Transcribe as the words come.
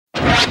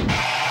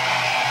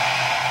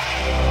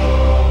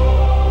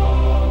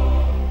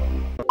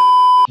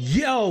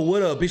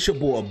up? It's your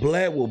boy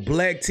Black with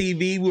Black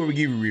TV, where we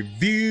give you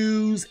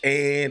reviews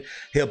and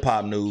hip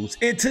hop news.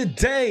 And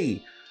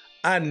today,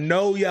 I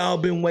know y'all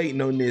been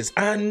waiting on this.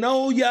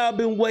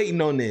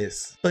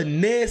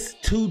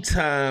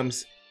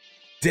 Finesse2tymes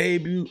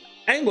debut,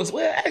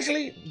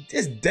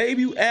 his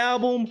debut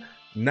album,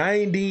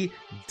 90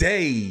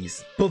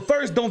 Days. But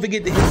first, don't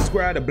forget to hit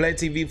subscribe to Black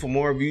TV for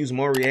more reviews,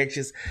 more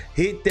reactions.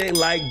 Hit that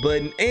like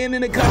button, and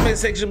in the comment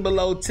section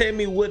below, tell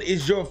me what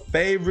is your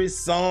favorite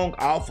song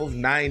off of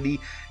 90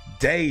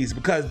 Days.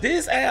 Because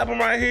this album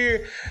right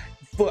here,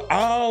 for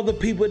all the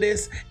people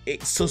that's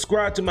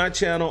subscribed to my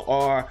channel,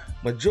 are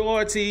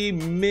majority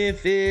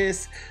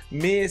Memphis,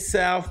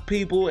 Mid-South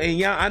people. And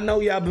y'all, I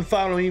know y'all been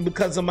following me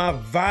because of my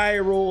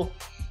viral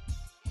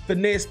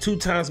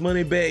Finesse2tymes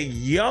Money Bag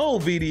Yo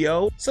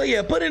video. So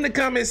yeah, put in the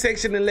comment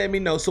section and let me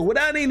know. So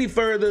without any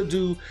further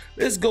ado,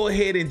 let's go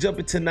ahead and jump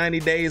into 90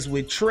 Days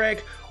with track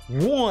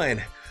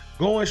 1,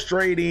 going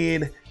straight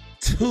in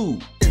 2.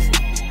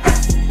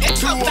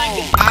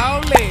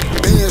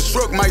 Being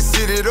struck, might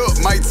sit it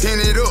up, might tin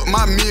it up,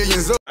 my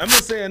millions up. I'm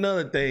gonna say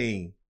another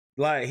thing.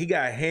 Like, he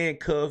got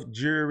handcuffed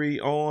jewelry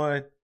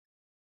on.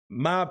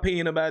 My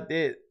opinion about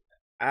that,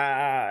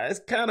 it's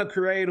kind of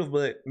creative,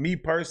 but me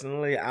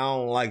personally, I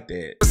don't like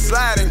that.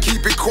 Slide and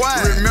keep it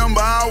quiet.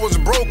 Remember, I was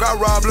broke. I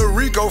robbed Lil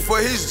Rico for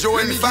his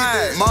Jordan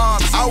 5.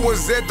 Mom, I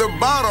was at the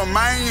bottom.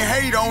 I ain't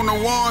hate on the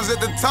ones at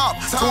the top.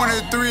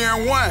 23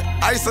 and 1.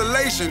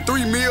 Isolation.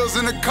 3 meals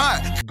in the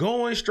cot.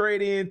 Going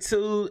straight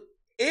into,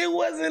 it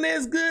wasn't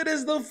as good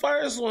as the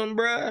first one,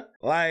 bruh.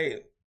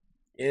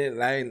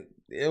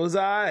 It was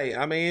alright.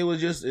 I mean, it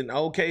was just an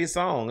okay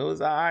song. It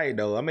was alright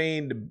though. I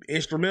mean, the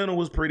instrumental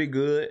was pretty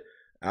good.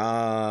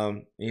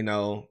 You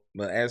know,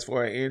 but as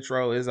for an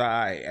intro, it's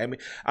alright.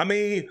 I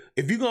mean,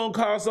 if you're gonna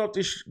call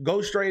something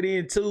go straight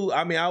into,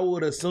 I mean, I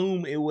would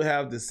assume it would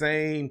have the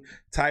same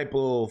type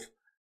of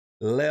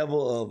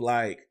level of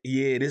like,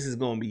 yeah, this is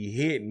gonna be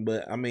hitting.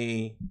 But I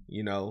mean,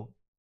 you know,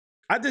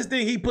 I just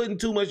think he putting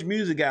too much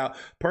music out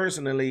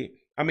personally.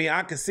 I mean,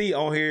 I can see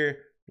on here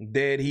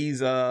that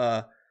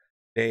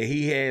that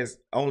he has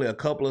only a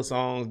couple of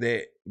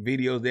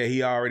videos that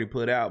he already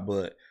put out,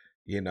 but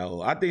you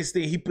know, I think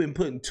he been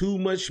putting too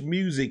much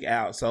music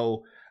out.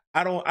 So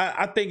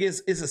I think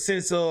it's a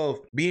sense of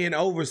being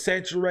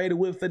oversaturated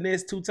with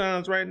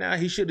Finesse2tymes right now.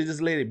 He should have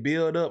just let it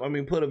build up. I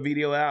mean, put a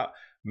video out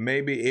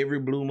maybe every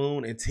blue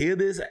moon until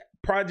this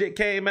project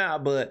came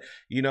out. But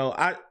you know,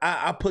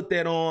 I put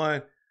that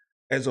on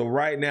as of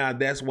right now.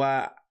 That's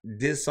why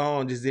this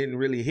song just didn't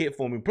really hit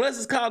for me. Plus,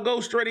 it's called Go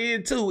Straight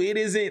In too. It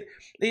isn't,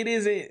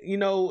 you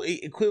know,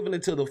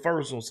 equivalent to the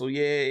first one. So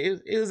yeah,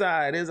 it's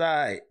alright. It's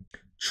alright.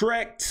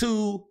 Track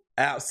 2,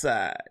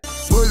 Outside.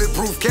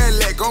 Bulletproof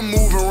Cadillac, I'm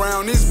moving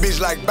around this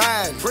bitch like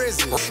Biden.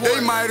 Prison.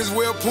 They might as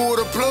well pull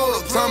the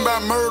plug. Talking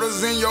about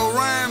murders in your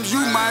rhymes, you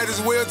might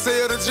as well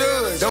tell the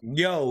judge.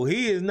 Yo,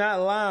 he is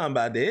not lying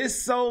about that. There's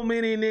so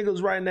many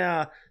niggas right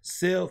now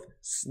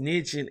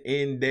self-snitching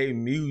in their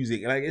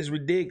music. Like, it's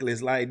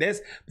ridiculous. Like,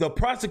 that's the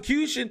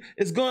prosecution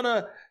is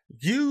gonna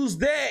use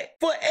that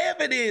for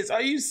evidence.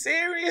 Are you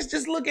serious?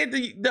 Just look at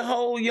the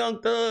whole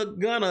Young Thug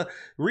Gunna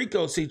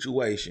Rico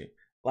situation.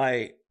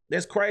 Like,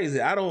 that's crazy.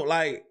 I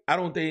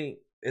don't think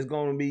it's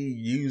gonna be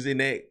using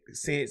that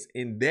sense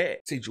in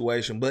that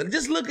situation. But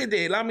just look at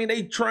that. I mean,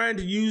 they trying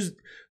to use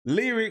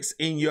lyrics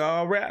in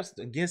y'all raps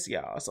against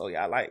y'all. So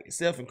y'all like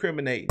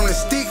self-incriminating. On the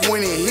stick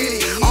when it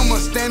hit, I'm a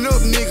stand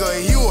up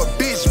nigga. You a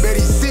bitch, bet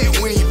he sit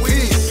when he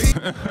piss.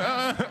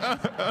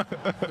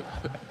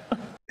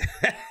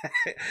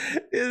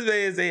 This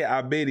man say,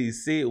 I bet he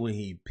sit when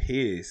he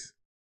piss.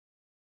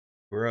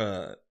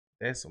 Bruh,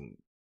 that's some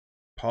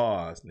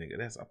pause, nigga.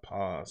 That's a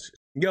pause.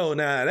 Yo,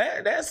 now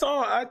that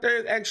song out there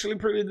is actually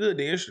pretty good.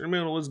 The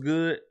instrumental was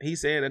good. He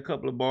said a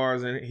couple of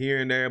bars in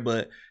here and there,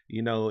 but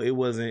you know, it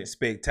wasn't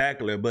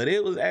spectacular, but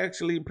it was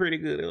actually pretty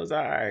good. It was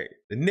all right.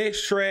 The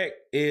next track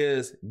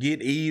is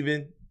Get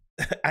Even.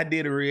 I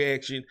did a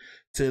reaction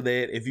to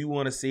that. If you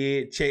want to see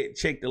it,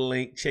 check the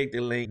link.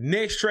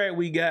 Next track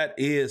we got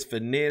is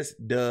Finesse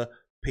the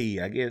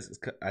P. I guess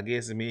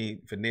it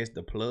means finesse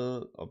the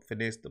plug or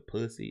finesse the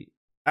pussy.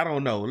 I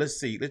don't know. Let's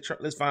see.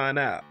 Let's find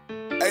out.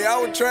 Hey, I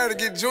was trying to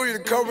get Junior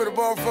to cover the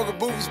motherfucking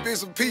booth and spit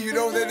some P. You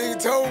know what that nigga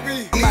told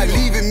me? I'm not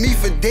leaving me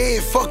for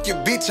dead. Fuck your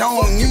bitch,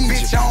 I don't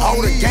need you.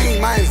 All the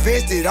game I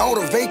invested, all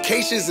the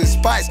vacations and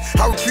spots.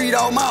 I treat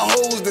all my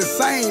hoes the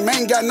same.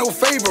 Ain't got no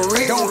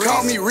favorite. Don't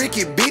call me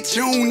Ricky, bitch.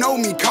 You don't know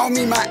me. Call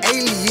me my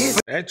alias.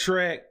 That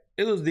track,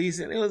 it was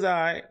decent. It was all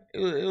right.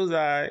 It was all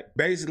right.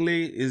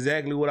 Basically,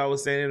 exactly what I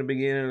was saying in the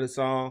beginning of the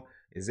song.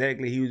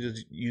 Exactly, he was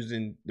just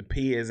using the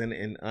P as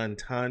an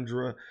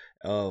entendre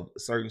of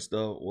certain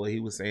stuff, what he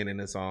was saying in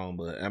the song.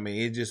 But I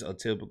mean, it's just a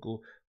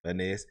typical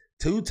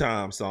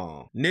Finesse2tymes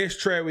song.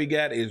 Next track we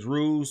got is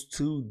Rules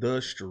to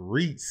the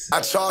Streets.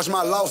 I charge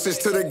my losses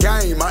to the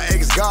game. My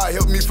ex-God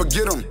helped me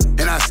forget them.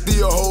 And I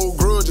still hold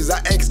grudges. I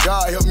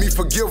ex-God help me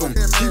forgive them.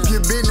 Keep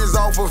your business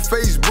off of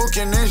Facebook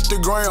and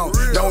Instagram.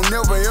 Don't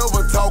never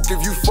ever talk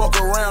if you fuck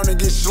around and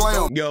get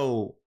slammed.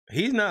 Yo,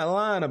 He's not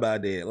lying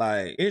about that.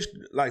 Like, it's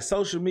like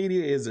social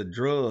media is a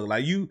drug.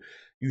 Like you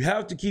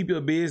have to keep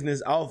your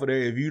business off of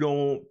there if you don't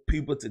want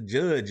people to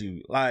judge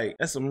you. Like,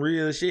 that's some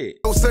real shit.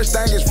 No such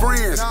thing as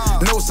friends,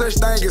 no such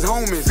thing as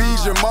homies.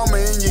 Feed your mama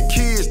and your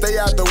kids, stay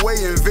out the way,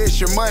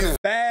 invest your money.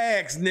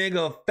 Facts,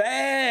 nigga,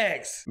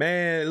 facts.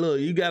 Man,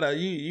 look, you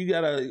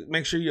gotta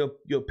make sure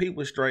your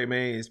people straight,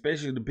 man,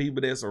 especially the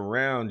people that's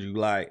around you.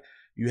 Like,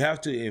 you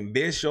have to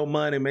invest your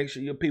money, make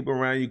sure your people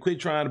around you. Quit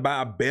trying to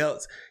buy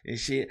belts and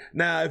shit.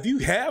 Now, if you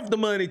have the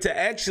money to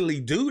actually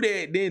do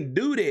that, then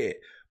do that.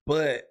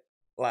 But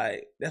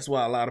like, that's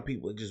why a lot of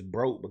people are just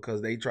broke,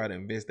 because they try to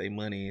invest their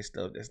money in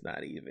stuff that's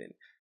not even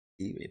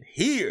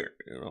here.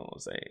 You know what I'm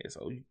saying?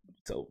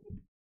 So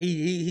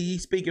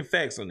he's speaking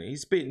facts on it.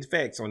 He's spitting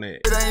facts on that.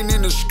 It ain't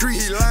in the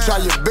streets. Try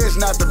your best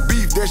not to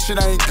beef. That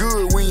shit ain't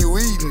good when you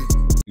eating.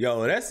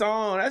 Yo, that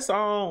song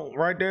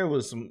right there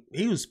was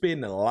he was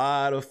spitting a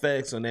lot of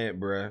facts on that,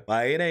 bruh.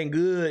 Like, it ain't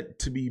good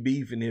to be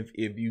beefing if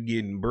you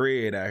getting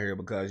bread out here,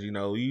 because, you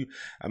know,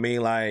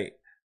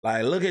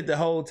 like, look at the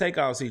whole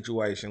Takeoff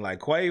situation. Like,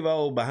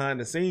 Quavo behind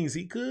the scenes,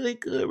 he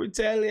could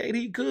retaliate.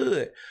 He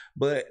could.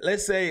 But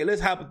let's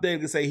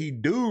hypothetically say he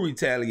do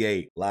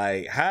retaliate.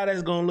 Like, how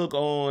that's going to look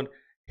on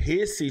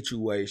his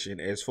situation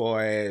as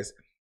far as,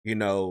 you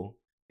know,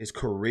 his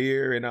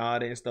career and all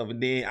that stuff.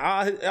 And then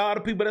all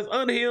the people that's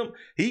under him,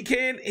 they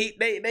can't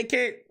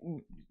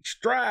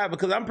strive,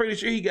 because I'm pretty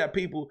sure he got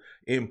people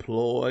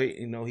employed.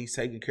 You know, he's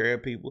taking care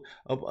of people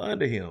up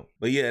under him.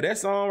 But yeah, that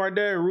song right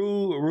there,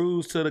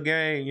 rules to the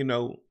game, you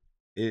know,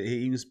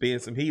 he was spitting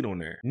some heat on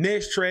there.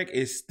 Next track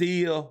is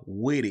Still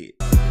With It.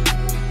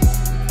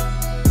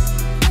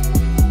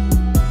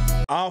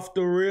 Off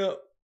the rip,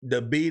 the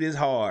beat is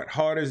hard.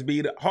 Hardest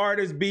beat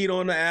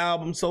on the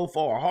album so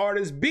far.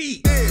 Hardest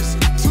beat.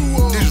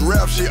 This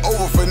rap shit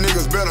over for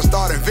niggas, better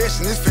start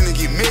investing. It's finna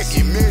get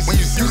messy. When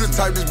you the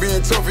type that's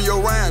being tough for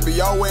your rhyme, but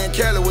y'all wearing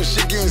Cali when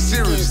shit getting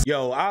serious.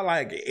 Yo, I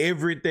like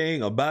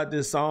everything about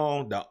this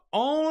song. The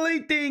only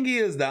thing,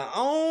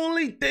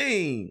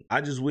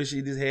 I just wish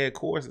he just had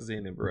courses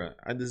in it, bro.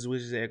 I just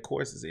wish he had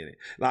courses in it.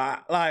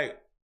 Like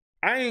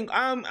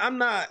I'm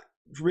not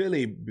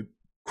really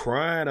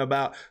crying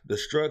about the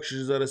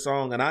structures of the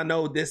song, and I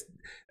know that's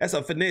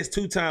a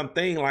Finesse2tymes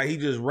thing. Like, he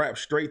just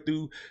raps straight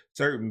through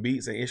certain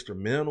beats and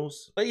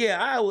instrumentals. But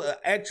yeah, I would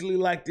actually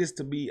like this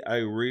to be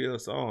a real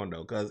song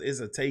though, because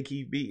it's a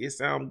take-heat beat. It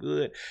sounds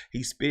good.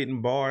 He's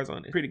spitting bars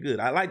on it, pretty good.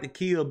 I like the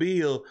Kill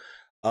Bill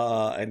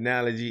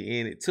analogy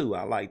in it too.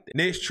 I like that.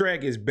 Next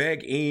track is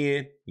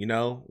BEGGIN. You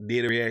know,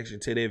 did a reaction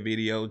to that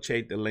video.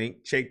 Check the link.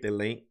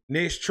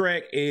 Next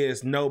track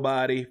is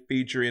Nobody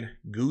featuring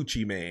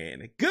Gucci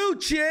Mane.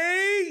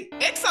 Gucci!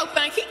 It's so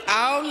funky.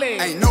 All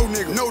in. Ain't no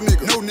nigga,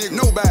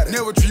 nobody.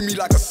 Never treat me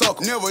like a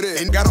sucker. Never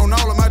that. And got on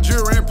all of my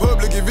jewelry in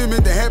public. If it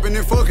meant to happen,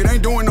 then fuck it.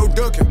 Ain't doing no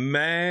ducking.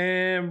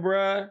 Man,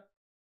 bruh.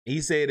 He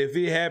said if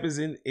it happens,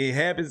 it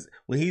happens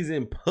when he's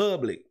in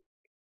public.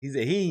 He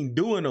said he ain't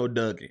doing no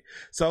ducking.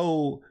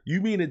 So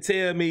you mean to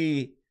tell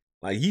me,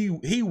 like,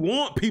 he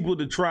want people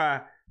to try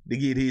to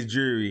get his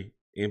jewelry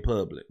in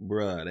public,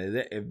 bruh?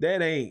 If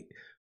that ain't,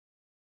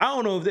 I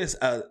don't know if that's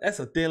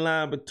a thin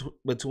line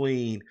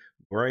between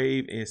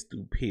brave and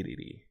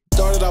stupidity.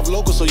 Started off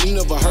local, so you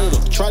never heard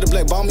of. Tried to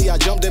black bomb me, I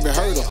jumped every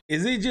hurdle.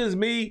 Is it just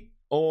me,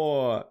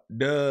 or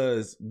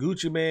does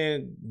Gucci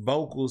Mane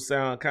vocals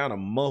sound kind of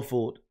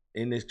muffled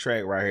in this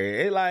track right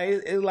here?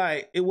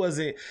 It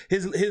wasn't,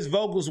 his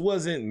vocals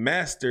wasn't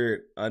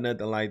mastered or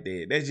nothing like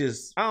that. That's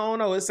just, I don't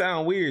know, it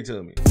sounds weird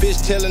to me. Fish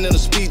telling in a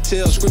speed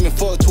tail, screaming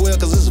fuck 12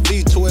 cause it's a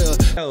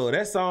V12. Oh,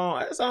 that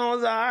song was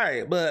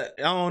alright, but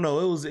I don't know,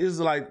 it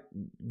was like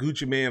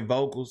Gucci Mane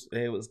vocals.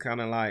 It was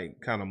kind of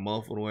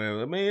muffled or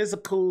whatever. I mean, it's a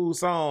cool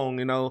song,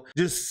 you know,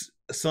 just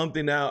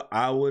something that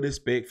I would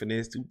expect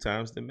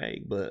Finesse2tymes to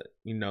make, but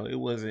you know, it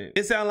wasn't.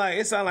 It sound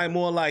like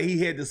more like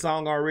he had the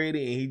song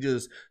already and he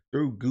just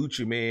threw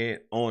Gucci Mane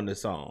on the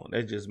song.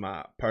 That's just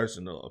my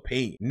personal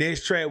opinion.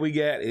 Next track we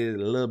got is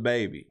Lil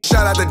Baby.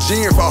 Shout out to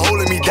Jen for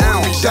holding me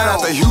down. Shout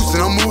out to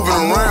Houston, I'm moving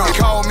around.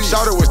 Call me.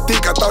 Shout out was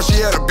thick, I thought she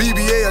had a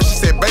BBL. She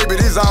said, baby,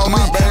 this all me.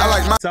 I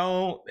like my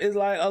song. It's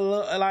like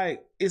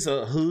it's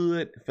a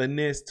hood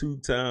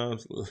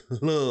Finesse2tymes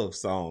love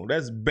song.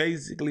 That's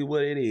basically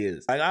what it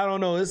is. Like, I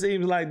don't know. It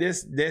seems like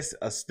that's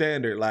a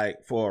standard.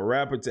 Like, for a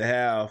rapper to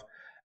have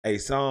a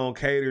song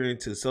catering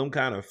to some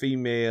kind of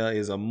female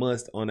is a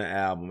must on the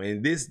album,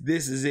 and this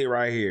is it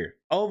right here.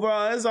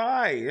 Overall, it's all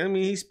right. I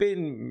mean, he's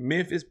spitting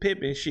Memphis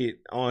Pippin shit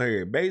on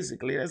here.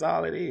 Basically, that's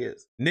all it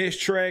is. Next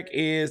track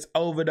is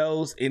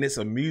Overdose, and it's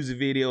a music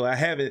video. I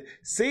haven't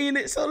seen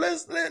it, so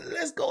let's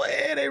go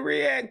ahead and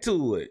react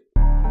to it.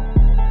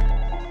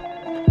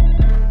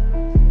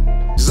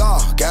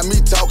 Got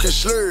me talking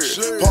slurred.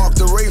 Park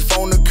the Wraith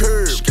on the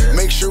curb.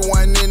 Make sure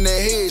one in the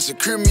head.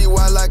 Secure me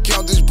while I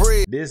count this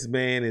bread. This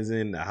man is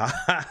in the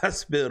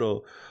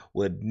hospital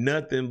with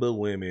nothing but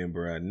women,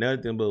 bro.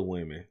 Nothing but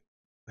women.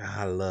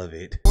 I love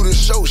it. Do the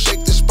show,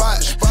 shake the spot.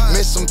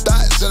 Miss some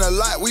thoughts and a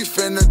lot. We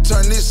finna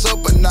turn this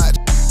up a notch.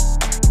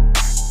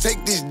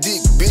 Take this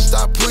dick, bitch.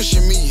 Stop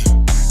pushing me.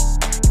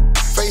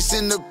 Face in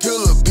in the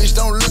pillar, bitch,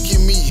 don't look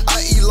at me.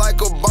 I eat like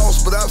a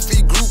boss, but I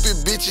feed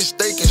groupie bitches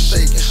steak and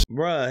shaking.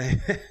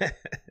 Bruh.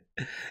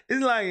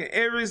 It's like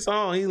every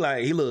song, he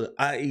look,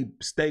 I eat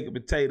steak and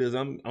potatoes.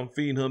 I'm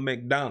feeding her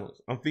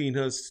McDonald's. I'm feeding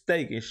her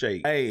steak and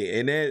shake. Hey,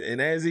 and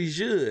as he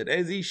should,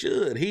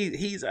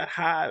 He's a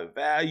high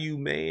value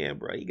man,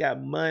 bro. He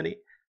got money.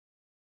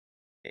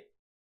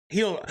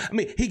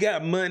 He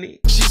got money.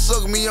 She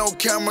sucked me on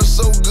camera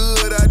so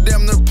good, I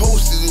damn near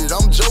posted it.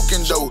 I'm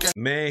joking though.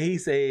 Man, he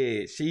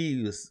said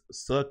she was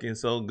sucking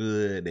so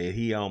good that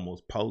he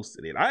almost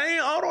posted it.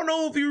 I don't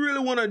know if you really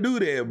want to do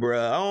that,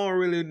 bro. I don't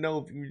really know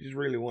if you just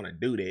really want to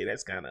do that.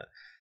 That's kind of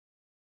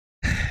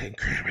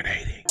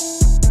incriminating.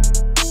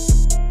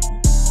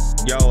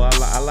 Yo,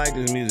 I like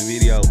this music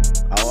video.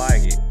 I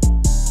like it.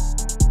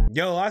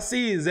 Yo, I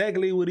see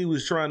exactly what he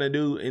was trying to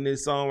do in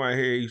this song right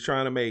here. He's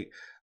trying to make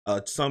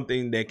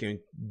something that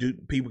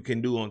people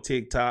can do on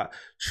TikTok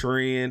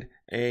trend,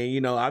 and you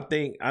know, I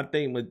think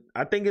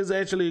it's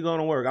actually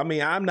gonna work. I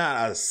mean, I'm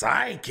not a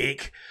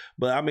psychic,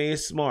 but I mean,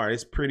 it's smart,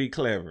 it's pretty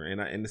clever,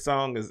 and the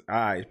song is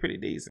it's pretty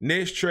decent.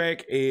 Next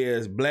track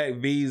is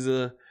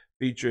BobbyVZOO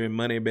featuring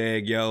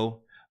Moneybagg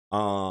Yo.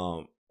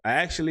 I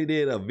actually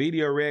did a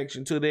video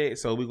reaction to that,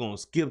 so we're gonna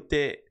skip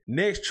that.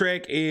 Next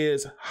track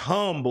is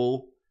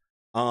Humble.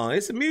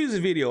 It's a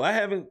music video. I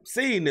haven't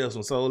seen this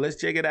one, so let's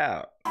check it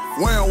out.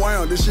 Wham,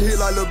 wham, this shit hit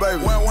like Lil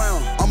Baby. Wham,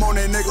 wham, I'm on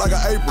that neck like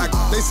an apron.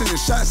 They sending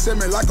shots at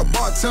me like a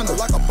bartender.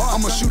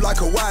 I'ma shoot like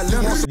a wild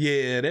lemon.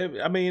 Yeah,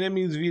 that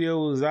music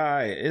video was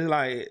alright. It's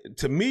like,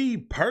 to me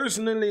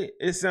personally,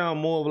 it sounds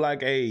more of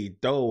like a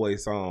throwaway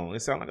song.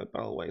 It sounds like a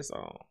throwaway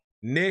song.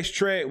 Next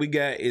track we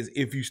got is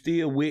If You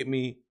Still With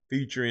Me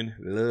featuring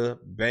Lil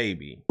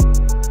Baby.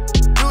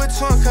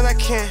 To him cause I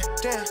can.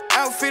 Damn.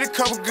 Outfit a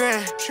couple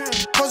grand.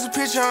 Post a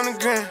picture on the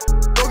gram.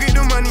 Go get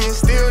the money and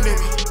steal them.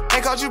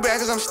 Ain't called you back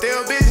cause I'm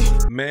still busy.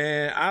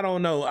 Man, I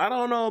don't know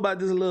about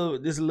this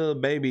little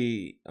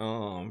baby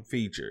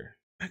feature.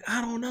 Like,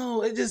 I don't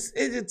know. It just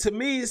to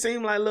me it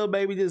seemed like Lil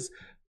Baby just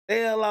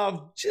fell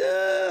off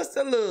just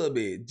a little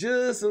bit.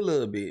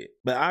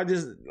 But I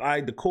just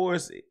like the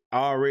chorus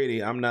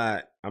already. I'm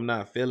not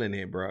feeling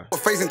it, bro.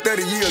 Facing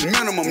 30 years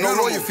minimum, no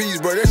lawyer fees,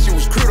 bro. That shit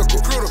was critical.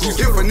 If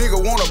a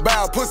nigga wanna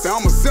buy a pussy,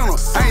 I'm a sinner.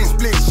 I ain't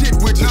split shit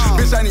with you,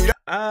 bitch. I need.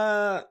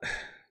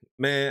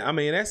 Man, I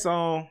mean that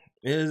song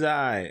is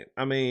alright.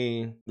 I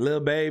mean,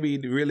 Lil Baby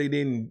really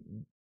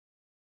didn't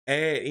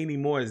add any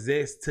more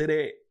zest to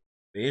that.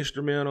 The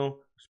instrumental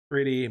was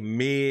pretty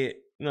mid.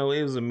 No,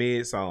 it was a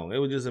mid song. It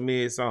was just a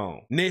mid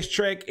song. Next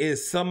track is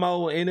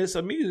Samo, and it's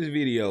a music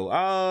video.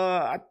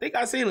 I think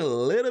I seen a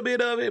little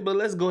bit of it, but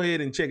let's go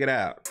ahead and check it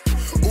out.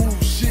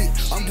 Ooh shit,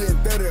 I'm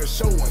getting better at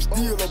showing.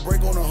 Still a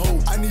break on the hoe.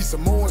 I need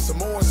some more.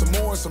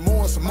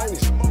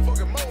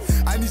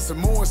 I need some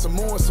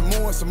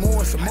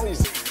more.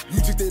 You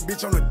took that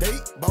bitch on a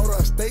date, bought her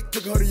a steak,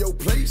 took her to your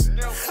place.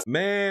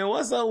 Man,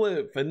 what's up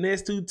with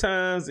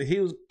Finesse2tymes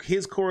and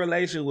his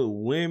correlation with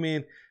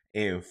women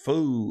and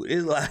food?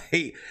 It's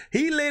like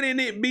he letting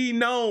it be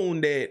known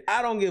that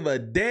I don't give a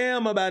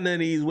damn about none of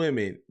these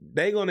women.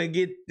 They gonna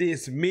get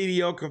this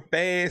mediocre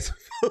fast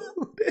food.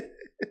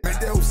 Man,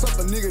 that was suck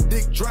a nigga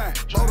dick dry.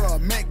 Bought her a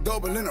Mac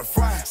double and a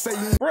fry. Say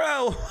you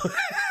bro.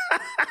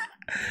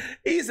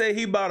 He said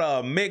he bought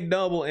a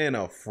McDouble and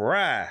a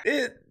fry.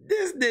 This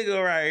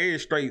nigga right here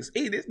straight.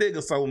 This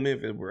nigga so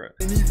Memphis, bro.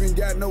 Ain't even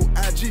got no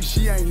IG.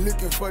 She ain't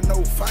looking for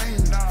no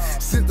fame.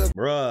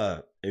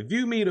 Bruh, if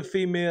you meet a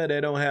female that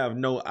don't have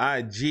no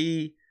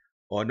IG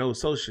or no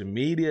social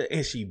media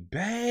and she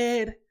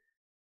bad,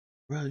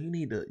 bro, you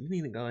need to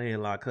go ahead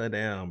and lock her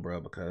down, bro,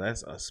 because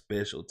that's a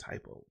special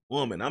type of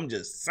woman. I'm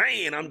just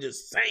saying.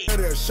 Still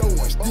a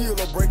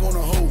break on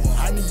the hoe.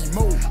 I need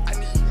more.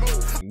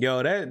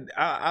 Yo, that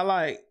I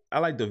like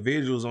the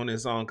visuals on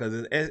this song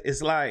because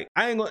it's like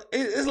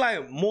it's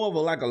like more of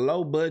a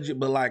low budget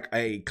but like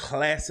a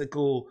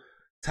classical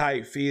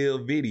type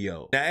feel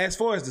video. Now as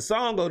far as the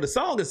song goes, the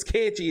song is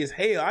catchy as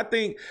hell. I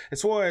think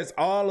as far as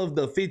all of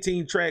the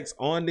 15 tracks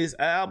on this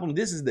album,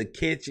 this is the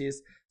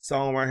catchiest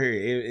song right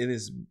here. And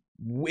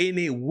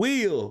it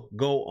will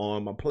go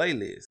on my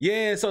playlist.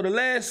 Yeah, so the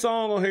last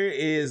song on here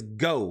is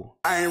Go.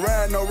 I ain't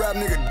riding no rap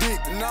nigga dick.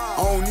 No.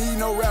 I don't need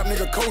no rap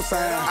nigga cosign.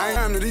 I ain't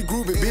time to these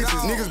groovy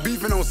bitches. Niggas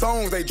beefing on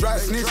songs, they dry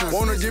snitching.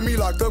 Wanna get me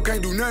locked up,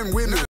 can't do nothing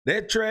with me.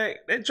 That track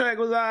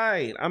was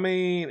alright. I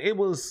mean, it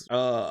was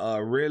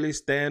a really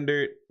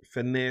standard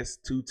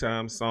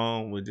Finesse2tymes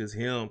song with just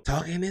him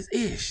talking his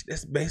ish.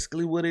 That's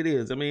basically what it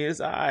is. I mean, it's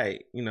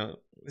alright, you know,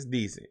 it's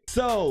decent.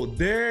 So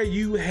there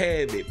you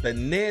have it.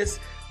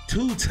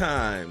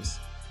 Finesse2tymes,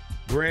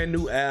 brand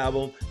new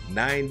album,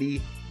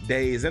 90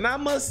 Days. And I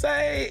must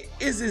say,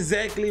 it's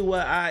exactly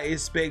what I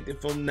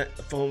expected from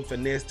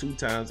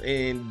Finesse2tymes,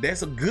 and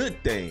that's a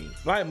good thing.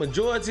 Like,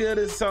 majority of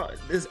this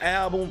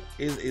album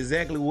is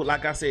exactly what,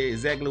 like I said,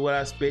 exactly what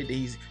I expected.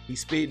 He's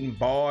spitting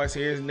bars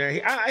here and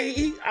there.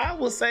 I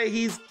would say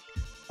he's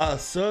a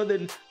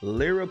southern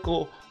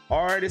lyrical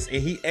artist,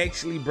 and he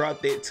actually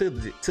brought that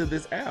to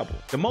this album.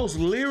 The most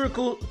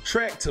lyrical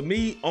track to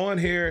me on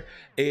here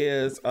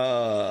is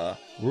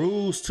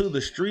Rules to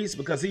the Streets,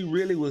 because he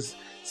really was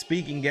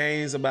speaking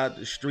games about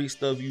the street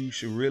stuff you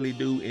should really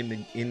do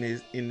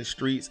in the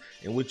streets,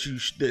 and what you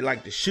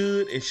like the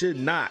should and should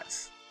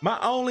nots. My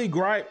only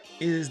gripe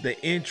is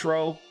the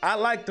intro. I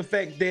like the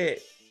fact that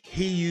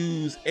he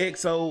used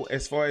EXO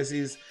as far as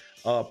his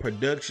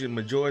production,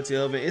 majority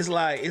of it. It's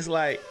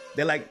like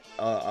they're like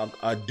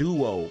a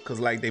duo, because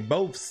like they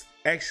both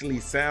actually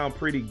sound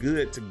pretty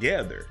good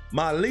together.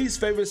 My least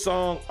favorite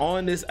song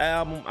on this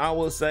album, I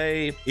will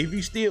say, If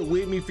You Still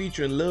With Me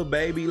featuring Lil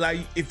Baby. Like,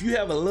 if you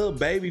have a Lil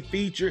Baby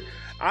feature,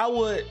 I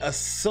would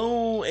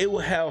assume it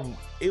will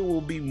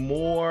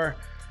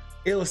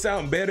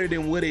sound better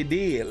than what it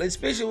did,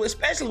 especially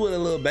with a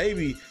Lil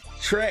Baby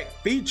track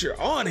feature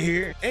on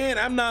here. And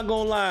I'm not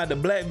gonna lie, the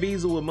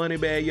BobbyVZOO with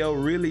Moneybagg Yo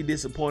really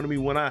disappointed me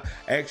when I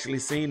actually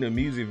seen the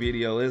music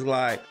video. It's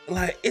like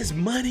it's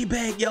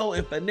Moneybagg Yo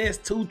and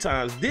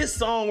Finesse2tymes. This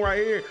song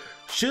right here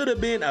should have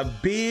been a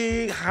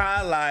big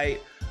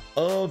highlight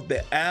of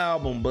the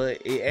album, but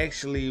it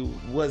actually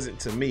wasn't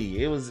to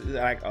me. It was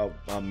like a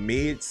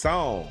mid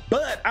song.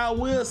 But I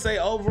will say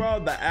overall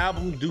the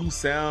album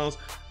sounds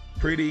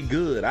pretty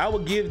good. I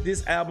would give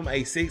this album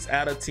a 6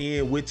 out of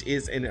 10, which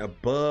is an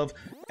above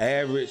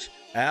average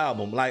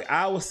album. Like,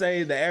 I would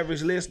say the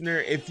average listener,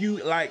 if you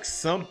like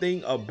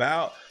something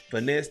about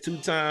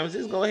Finesse2tymes,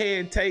 just go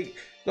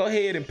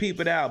ahead and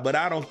peep it out. But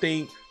I don't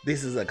think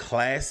this is a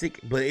classic,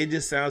 but it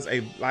just sounds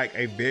like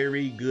a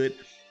very good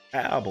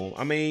album.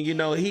 I mean, you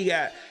know,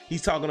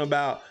 he's talking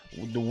about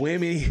the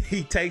women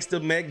he takes to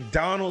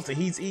McDonald's and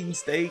he's eating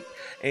steak,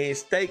 and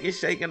steak is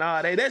shaking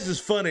all day. That's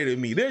just funny to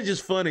me. They're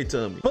just funny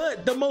to me.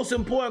 But the most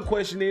important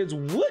question is,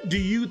 what do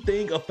you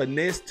think of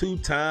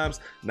Finesse2tymes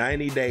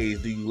 90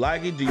 Days? Do you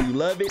like it? Do you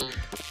love it?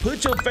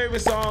 Put your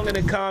favorite song in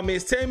the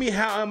comments. Tell me,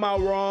 how am I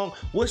wrong?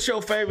 What's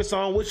your favorite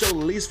song? What's your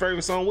least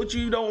favorite song? What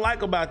you don't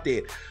like about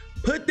that?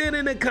 Put that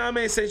in the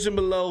comment section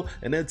below.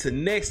 And until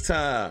next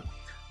time,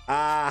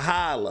 I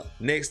holla.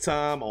 Next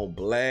time on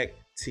Black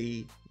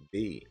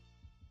TV.